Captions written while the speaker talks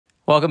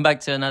Welcome back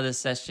to another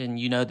session.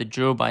 You know the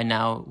drill by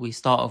now. We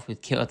start off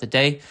with kit of the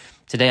day.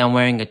 Today I'm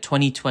wearing a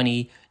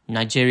 2020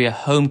 Nigeria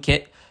home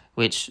kit,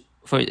 which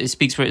it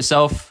speaks for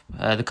itself.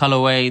 The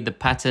colorway, the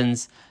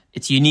patterns,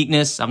 its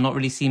uniqueness. I'm not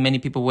really seeing many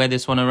people wear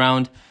this one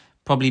around.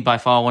 Probably by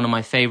far one of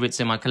my favorites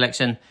in my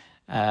collection.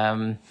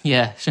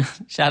 Yeah,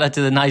 shout out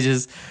to the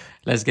Nigers.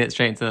 Let's get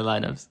straight into the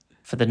lineups.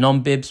 For the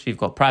non-bibs, we've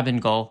got Prab in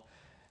goal.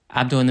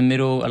 Abdul in the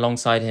middle.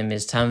 Alongside him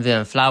is Tanvir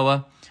and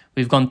Flower.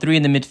 We've gone three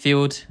in the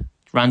midfield.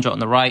 Ranjot on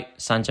the right,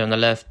 Sanjay on the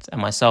left,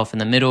 and myself in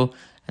the middle.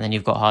 And then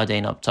you've got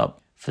Hardane up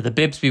top. For the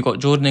bibs, we've got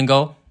Jordan in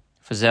goal.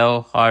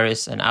 Fazel,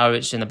 Haris, and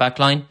Aurich in the back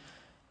line.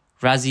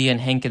 Razi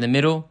and Henk in the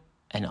middle.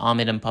 And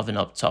Ahmed and Pavan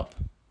up top.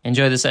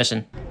 Enjoy the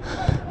session.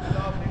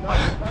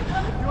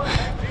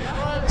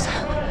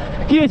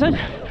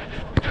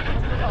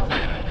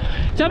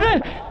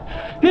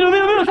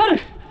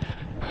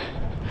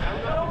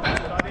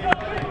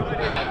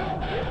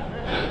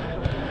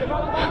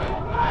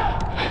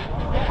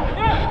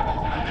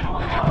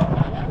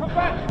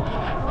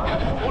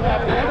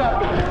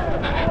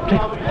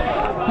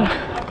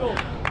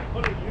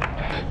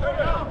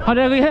 How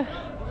do I go here?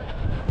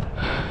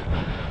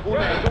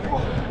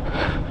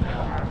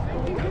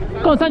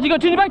 Go on, Sanjay, go.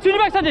 Turn your back,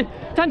 Sanjay.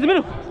 Hands in the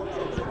middle.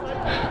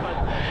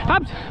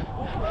 Abd.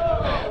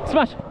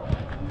 Smash.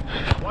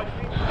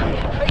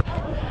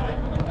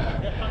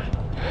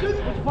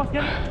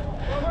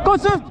 Go,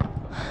 Swift.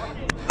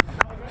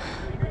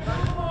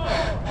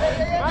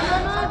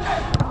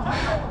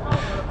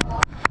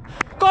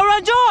 Go,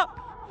 Ranjot.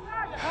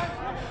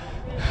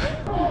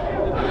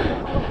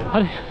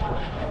 Hadi.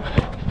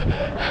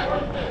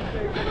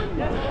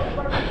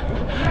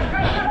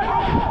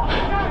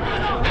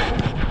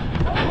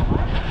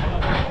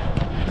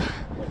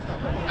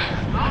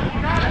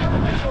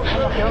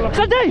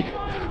 Sanjay!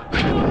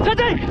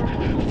 Sanjay!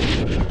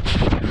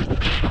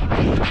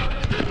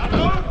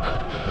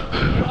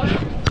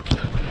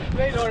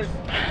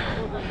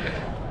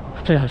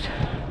 Play out.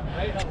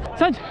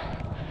 Sanj!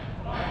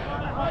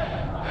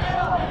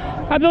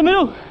 Abdul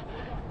middle!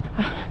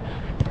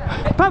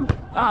 Pam!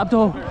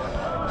 Abdul!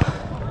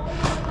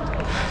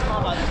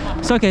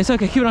 It's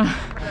okay, keep it on.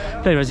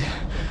 Play, Rosie.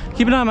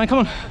 Keep it on, man, come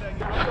on.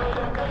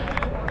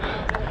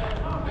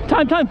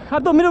 Time!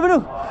 Abdul,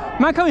 middle!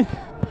 Man, come in.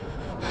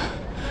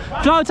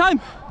 Flow, time!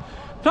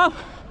 Flow!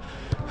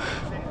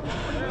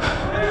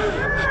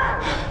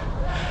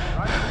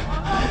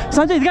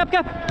 Sanjay, gap!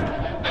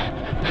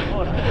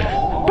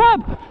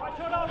 Prab!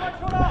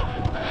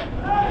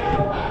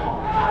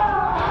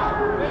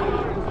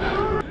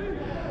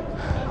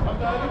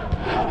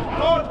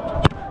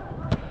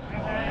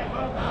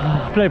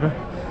 Play, bro.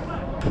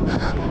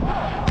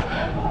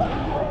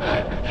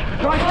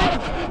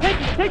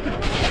 Take it!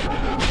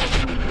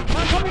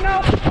 I'm coming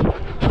out!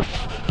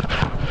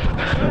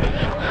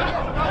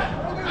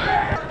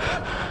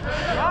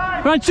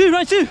 Run two!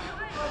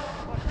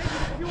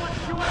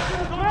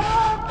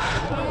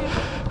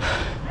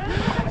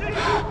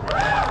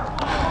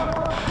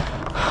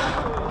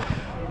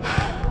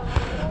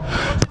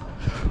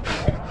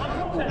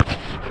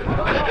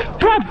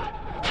 Prab!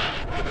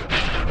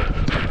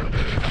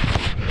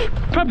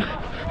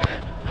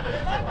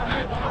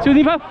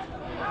 Suthi, Prab!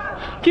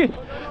 Cute!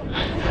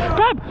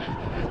 Prab!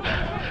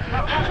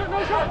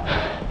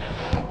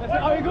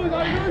 How he goes!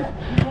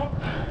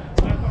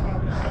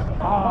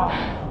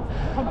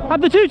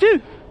 Have the two!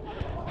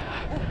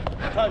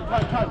 Time.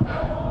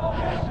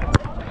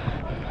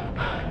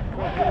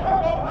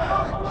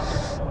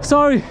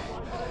 Sorry.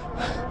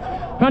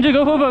 Ranjit,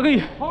 go over, go.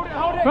 Hold it.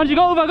 Ranjit,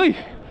 go over, go.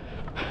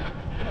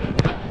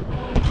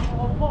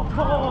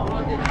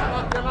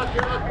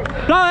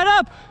 Blow it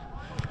up.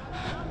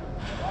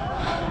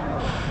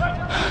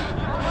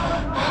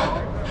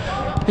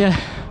 Yeah.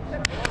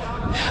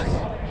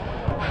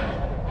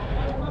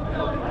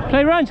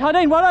 Play Ranj,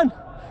 Hardane, well done.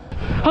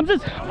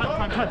 Hamzat.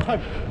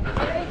 Time.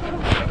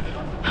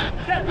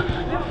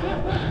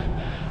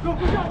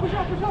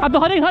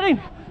 Abdul,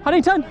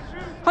 Hardane, turn.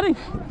 Hardane.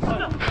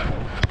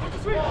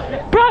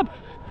 Prab.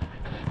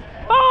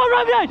 Oh,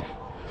 right.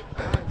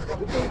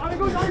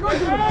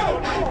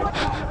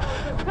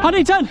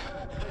 Hardane, turn.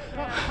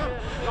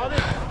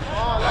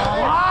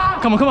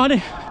 Come on,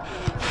 Hardane.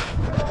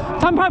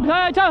 Time, Prab.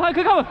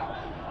 Turn, cover.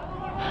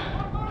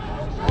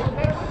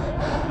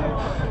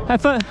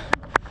 Effort.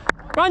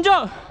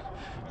 Ranjot.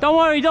 Don't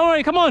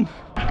worry, come on.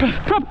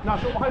 Prab.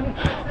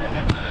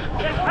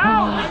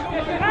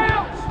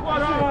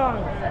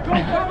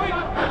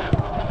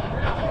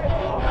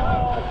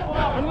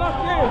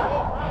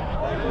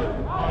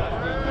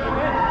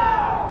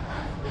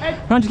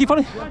 Ranjit, keep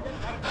following.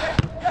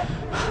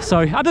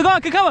 Sorry, Abdul, go,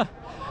 good cover.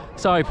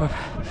 Sorry, Prab.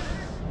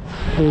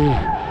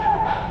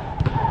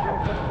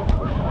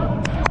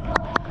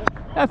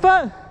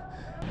 Effort.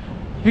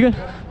 You good?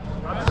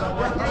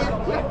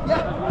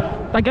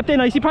 That gap there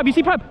now, you see Prab?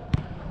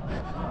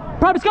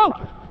 Prab, let's go!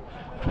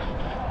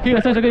 Here,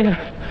 let's go here.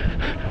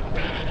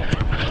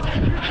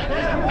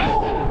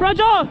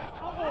 Ranjit!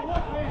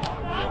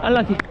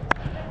 Unlucky.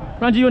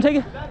 Ranjit, you want to take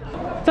it?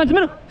 Sanj,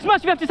 middle.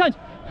 Smash, you have to Sanj.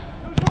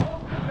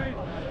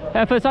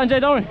 Effort, Sanjay,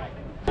 don't worry.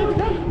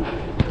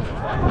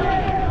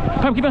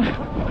 Come, keep it.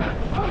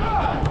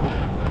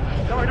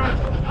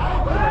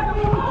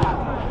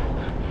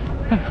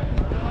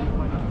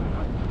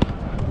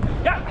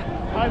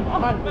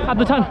 Have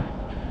the turn.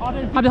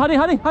 Have the honey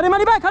back.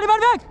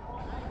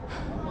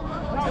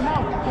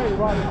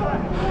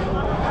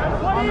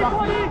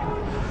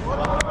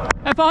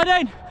 Effort,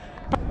 Hardin.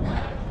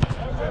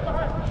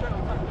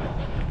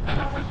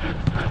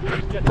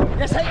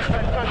 Yes,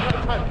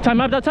 Time,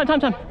 time.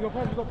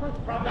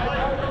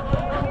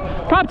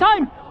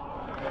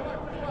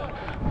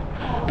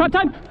 Prep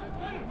time.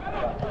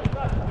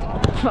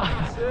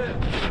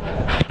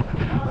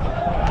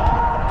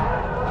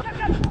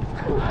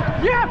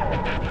 Yeah!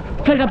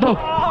 Play that ball.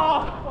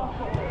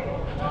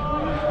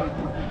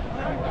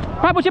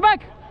 Prep, push it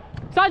back.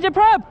 Sergeant,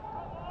 prep.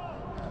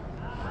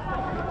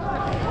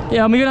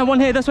 Yeah, we're gonna have one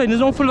here. That's right.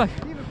 There's no fullback.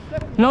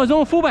 No, there's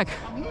no fullback.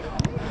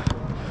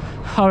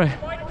 All right.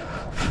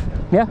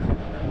 Yeah.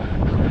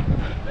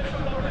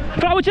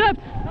 Prep, watch your left.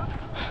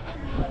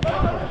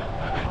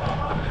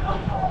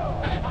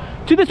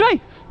 To this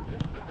way.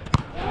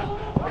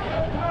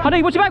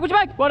 Honey, watch your back.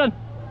 Well done.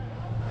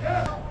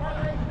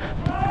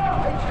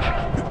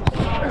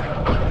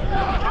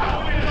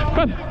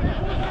 Come.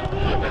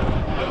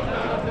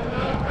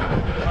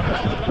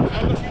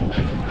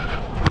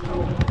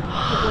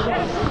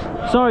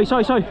 Sorry.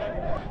 Sanj,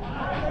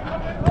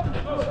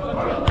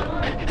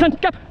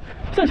 gap.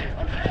 Sanj.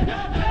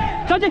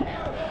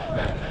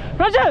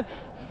 Roger.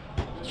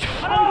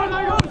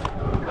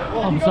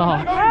 Hamza.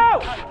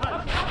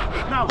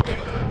 Now.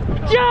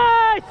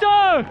 Yes,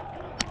 sir.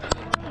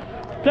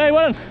 Play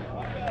well.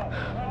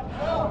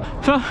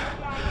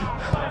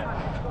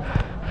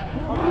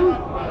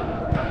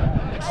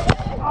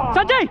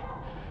 Sanjay.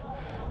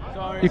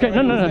 Sorry. You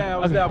can't. No. I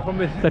was there, I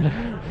promise.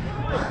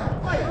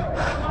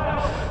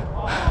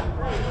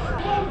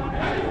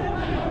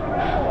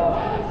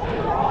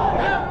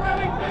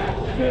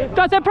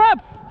 That's it, prep.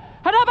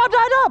 Head up.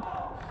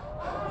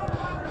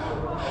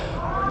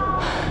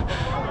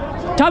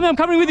 Tommy, I'm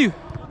coming with you.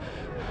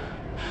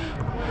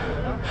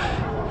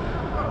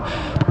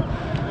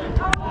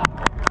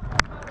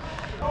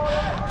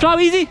 Flow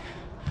easy.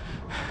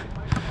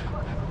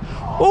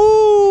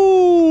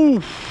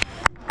 Ooh!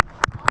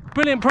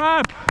 Brilliant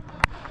prep.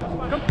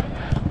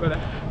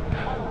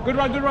 Good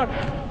run.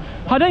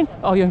 Hardin?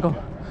 Oh, you ain't gone.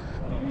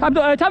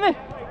 Tommy.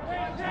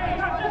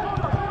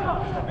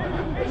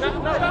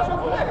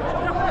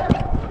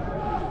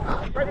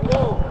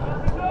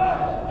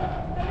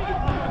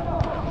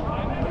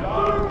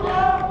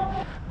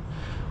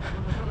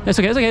 It's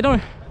okay, don't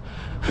worry.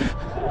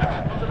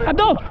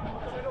 Abdul!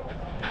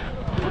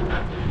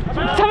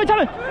 Tommy!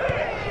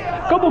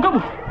 Go ball!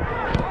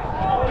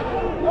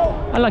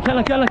 Unlucky,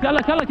 don't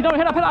worry,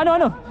 head up, I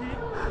know.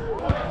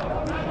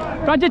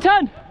 Ranj, your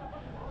turn!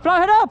 Fly,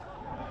 head up!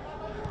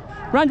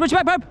 Ranj, watch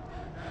your back, bub!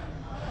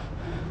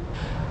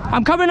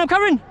 I'm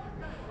covering!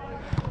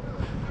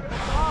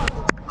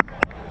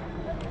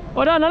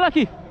 Well done,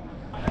 unlucky!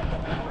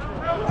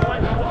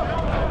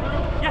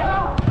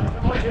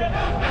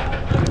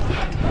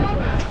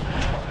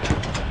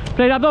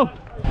 Play it up though.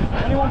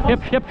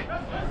 Yep.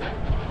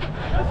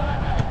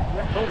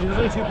 There's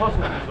only 2 passes.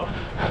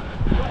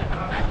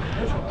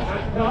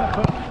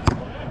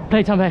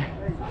 Play time there.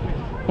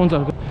 One's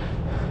over.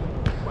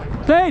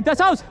 Play,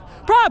 that's out.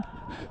 Prep.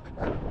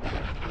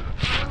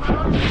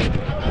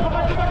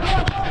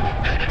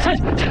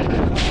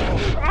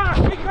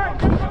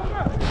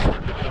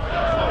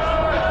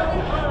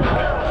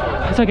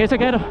 It's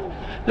okay.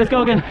 Let's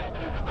go again.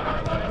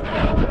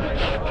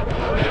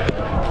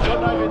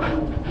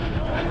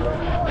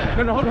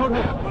 No, hold. Watch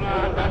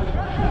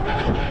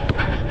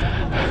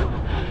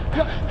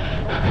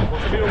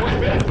the middle.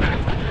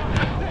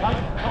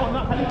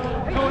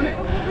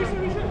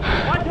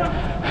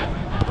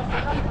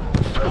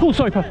 Oh,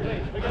 sorry, Pop.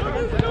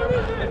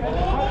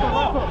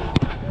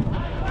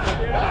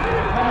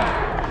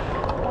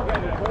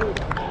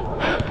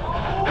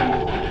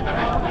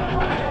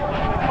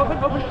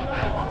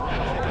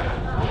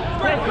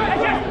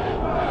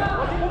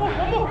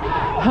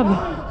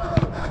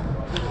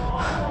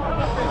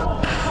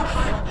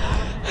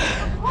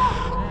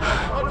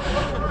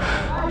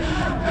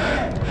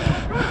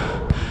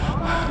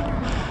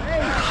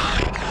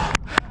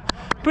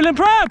 Brilliant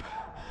prep!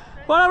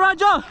 Well done,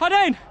 Raja!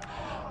 Hardin!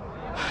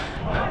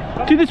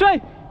 To this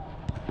way!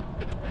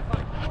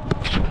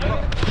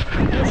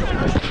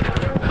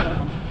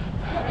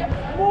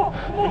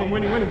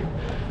 Winning.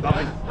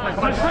 Time.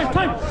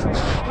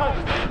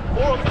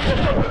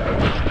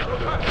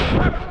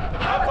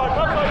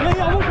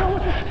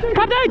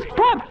 Prep, Dave!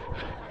 Prep!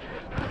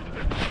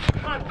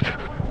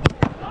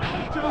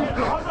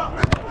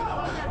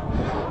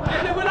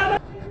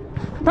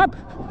 Prep!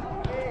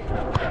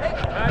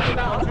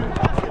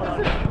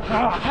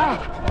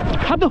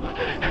 Abdul!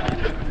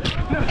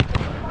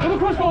 Come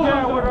across goal!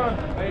 Yeah, we're on.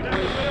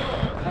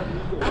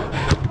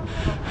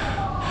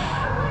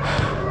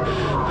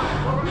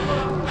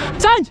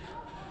 Sanj!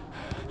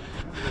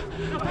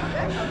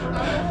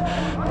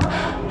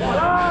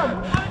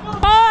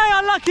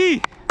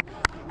 Unlucky.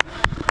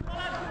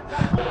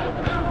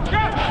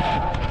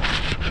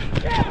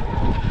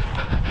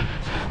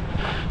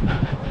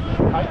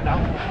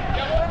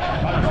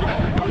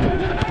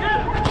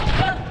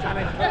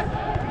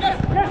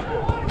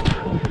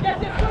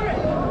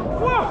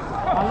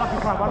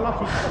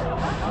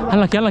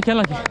 Unlucky, unlucky,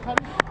 unlucky.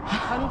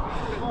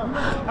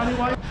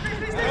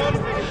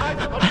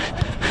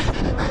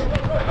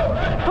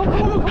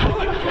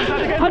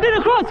 I did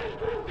a cross.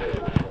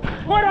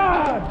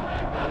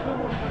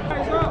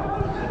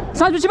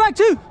 Side with your back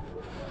too.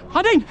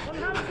 Hadin.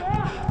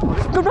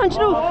 Good run,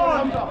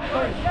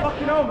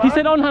 He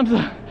said on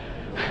Hamza.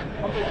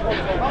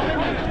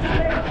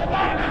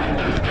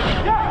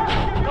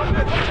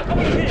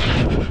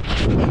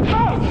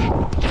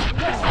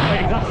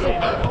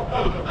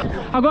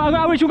 I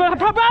wish you were going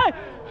to have proper.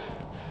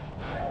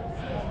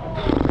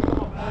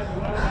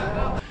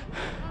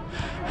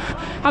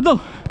 Abdul.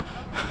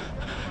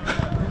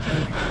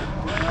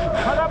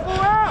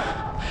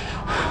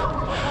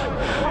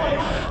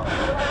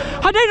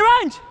 Hadin,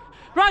 range.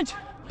 Range.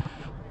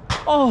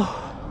 Oh.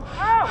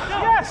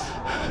 Yes!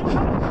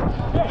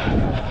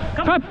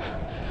 Come.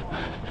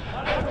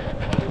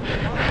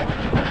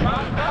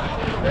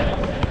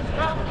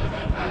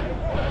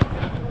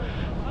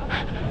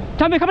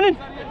 Tammy coming in.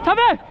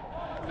 Tammy.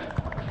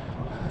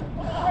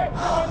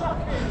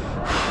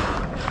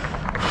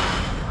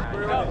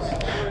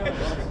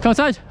 Come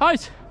outside.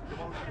 Out.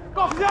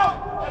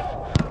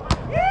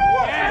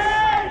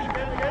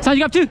 Sanj,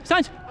 you got two.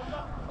 Sanj.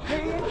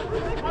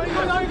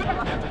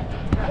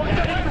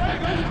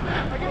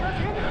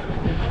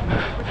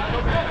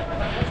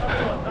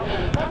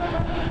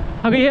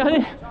 Okay, yeah,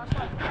 honey.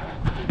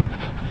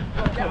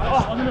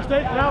 On the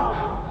mistake now.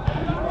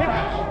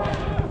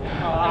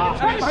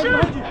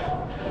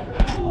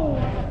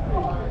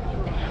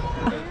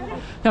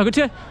 Yeah, good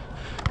shit.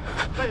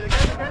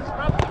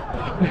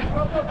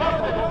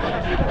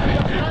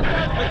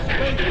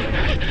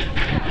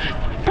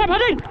 Prep,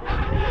 Hadin!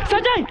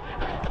 Sanjay!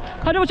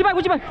 Hadin, watch your back,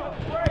 watch your back.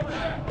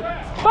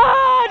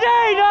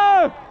 Hadin, no!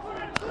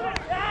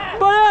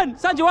 Well done!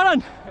 Sanjay, well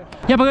done!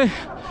 Yeah, bagus.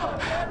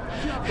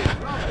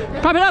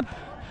 Prep it up!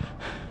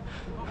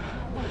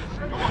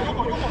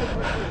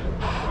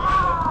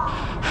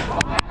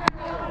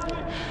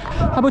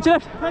 How about your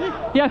left?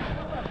 Yeah.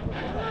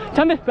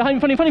 Tammy,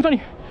 behind, funny.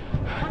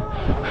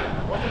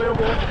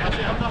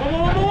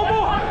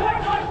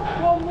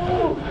 One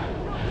more.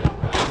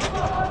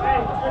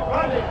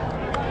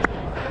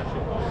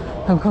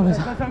 Come on.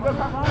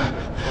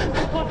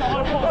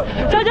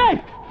 Sanjay!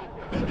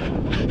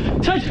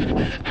 Touch!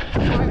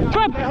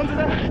 Trap!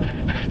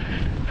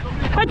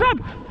 Hey, trap!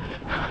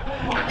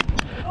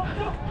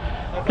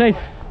 Play.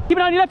 Keep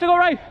it on your left to go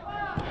right.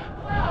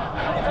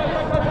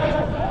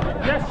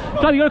 Yes.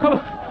 Trap, you gotta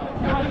cover.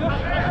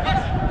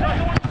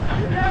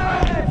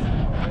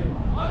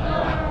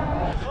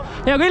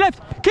 Yeah, go left.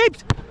 Keep!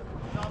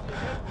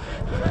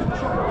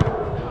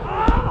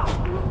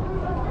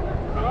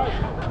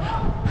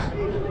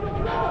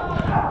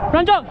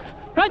 Ranjo!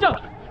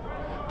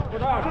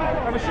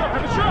 Have a shot.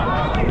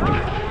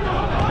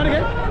 And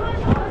again.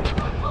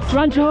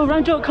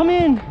 Ranjo, come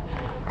in.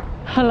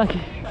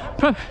 Unlucky.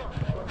 Prep.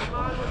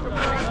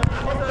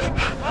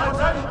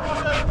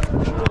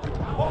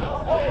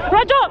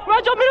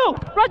 Ranjo, middle.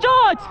 Ranjo.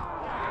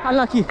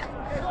 Unlucky.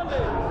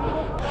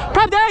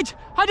 Prep the edge.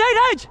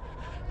 Edge.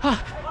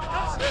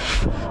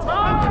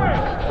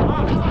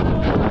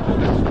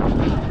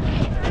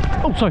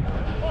 Oh, sorry.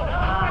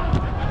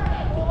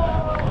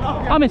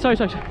 I'm in, sorry.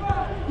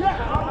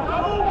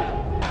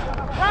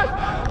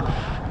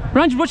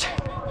 Ranjo, watch.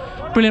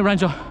 Brilliant,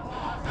 Ranjo.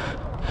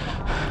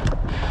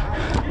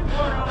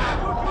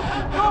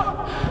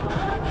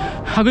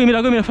 I'll go in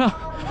middle. Foul.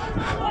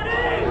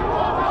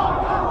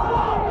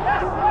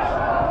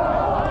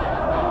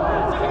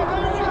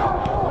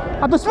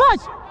 Up the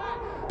smash!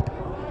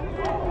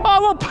 Oh,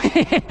 well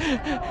played!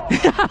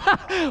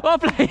 Well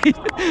played.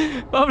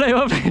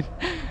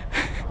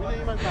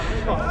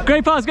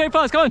 Great pass,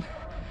 come on.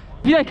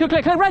 Yeah,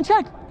 click, run,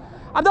 check.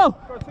 Abdul.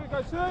 Go two.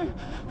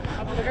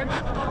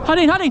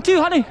 Hadin,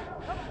 two.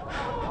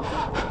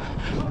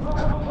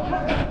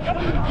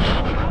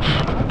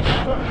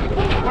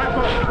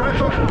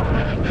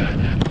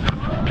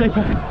 Play.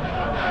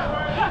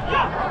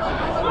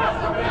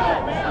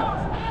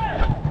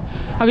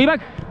 I'll get you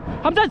back.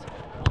 Hamza.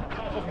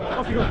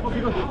 Off you go.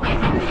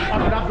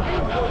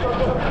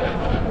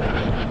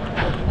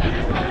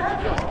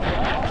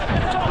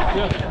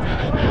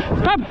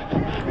 Come.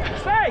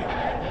 Stay!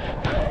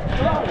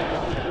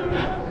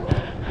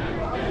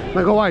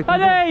 Now go wide.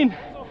 Hadin.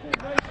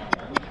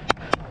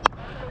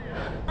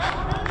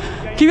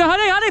 Keep going,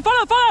 Hadin,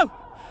 follow.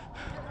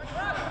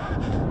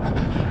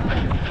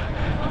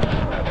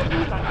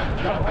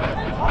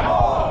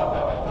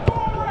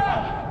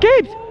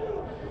 Keep.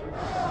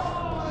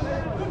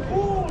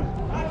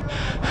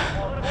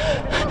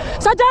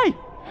 Sanjay.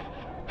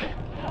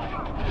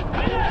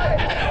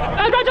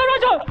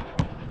 Ranjo.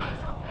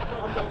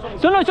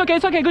 No, it's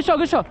okay. Good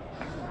shot.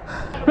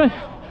 Right.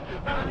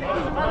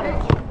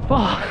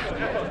 Oh.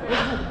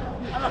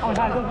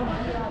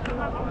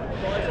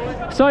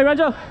 Sorry,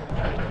 Ranjo.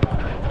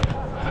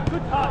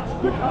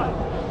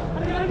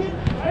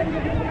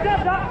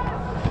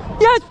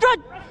 Yes, run!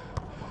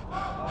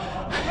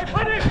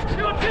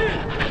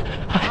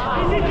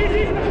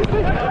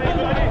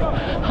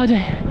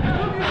 Ajay,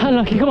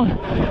 unlucky, come on.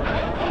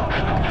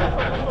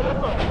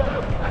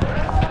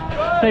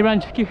 Hey,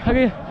 Ranj, how are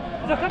you?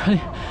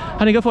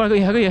 Honey, go for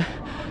it, how are you?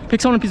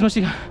 Pick someone, piece of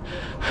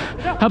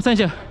help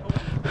Sanjay.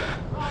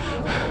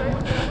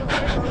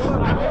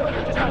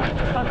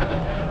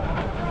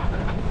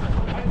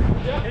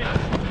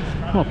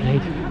 Come on,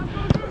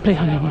 play,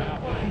 honey.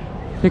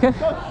 You okay?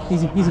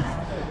 Easy, easy,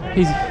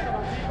 easy.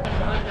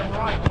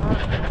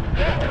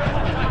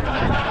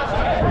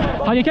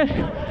 How you okay?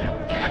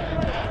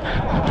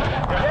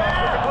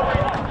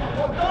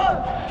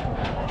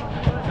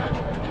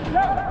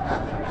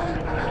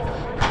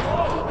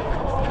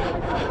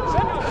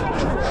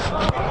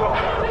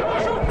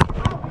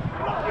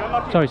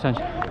 Sorry,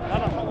 Sanjay.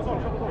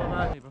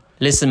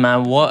 Listen,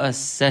 man, what a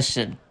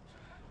session.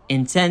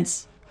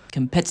 Intense,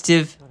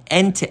 competitive,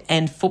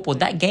 end-to-end football.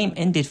 That game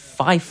ended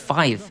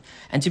 5-5.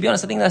 And to be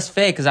honest, I think that's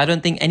fair because I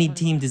don't think any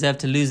team deserved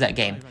to lose that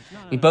game.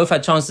 We both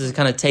had chances to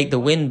kind of take the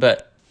win,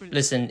 but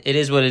listen, it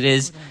is what it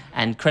is.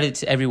 And credit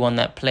to everyone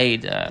that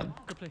played.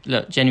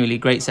 Look, genuinely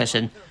great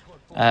session.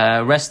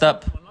 Rest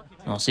up.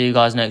 I'll see you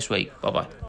guys next week. Bye-bye.